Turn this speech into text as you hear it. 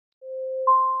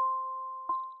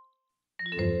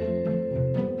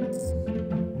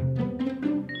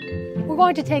We're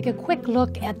going to take a quick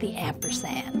look at the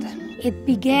ampersand. It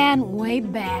began way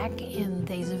back in the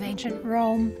days of ancient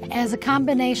Rome as a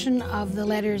combination of the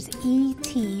letters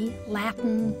E-T,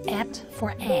 Latin et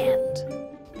for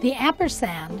and. The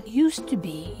ampersand used to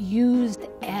be used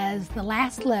as the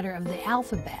last letter of the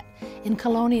alphabet. In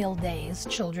colonial days,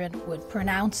 children would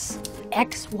pronounce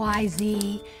X, Y,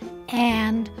 Z,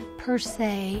 and per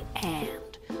se, and.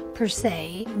 Per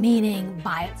se meaning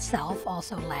by itself,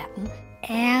 also Latin,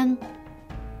 and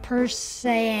per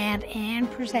se, and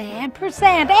per se, and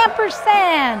percent,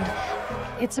 ampersand.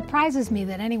 It surprises me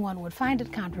that anyone would find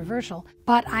it controversial,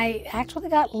 but I actually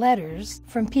got letters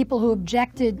from people who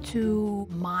objected to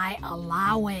my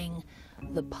allowing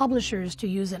the publishers to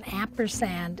use an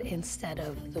ampersand instead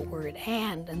of the word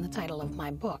and in the title of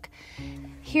my book.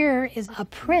 Here is a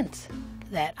print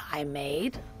that I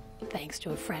made, thanks to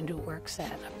a friend who works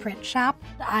at a print shop.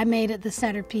 I made it the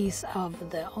centerpiece of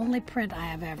the only print I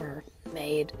have ever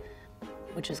made,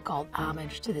 which is called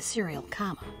Homage to the Serial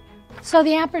Comma. So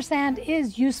the ampersand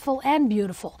is useful and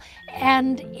beautiful,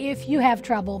 and if you have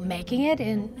trouble making it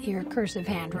in your cursive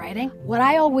handwriting, what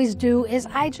I always do is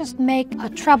I just make a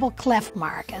treble clef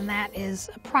mark, and that is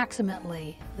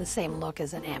approximately the same look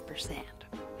as an ampersand.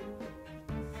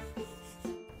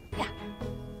 Yeah,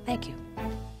 thank you.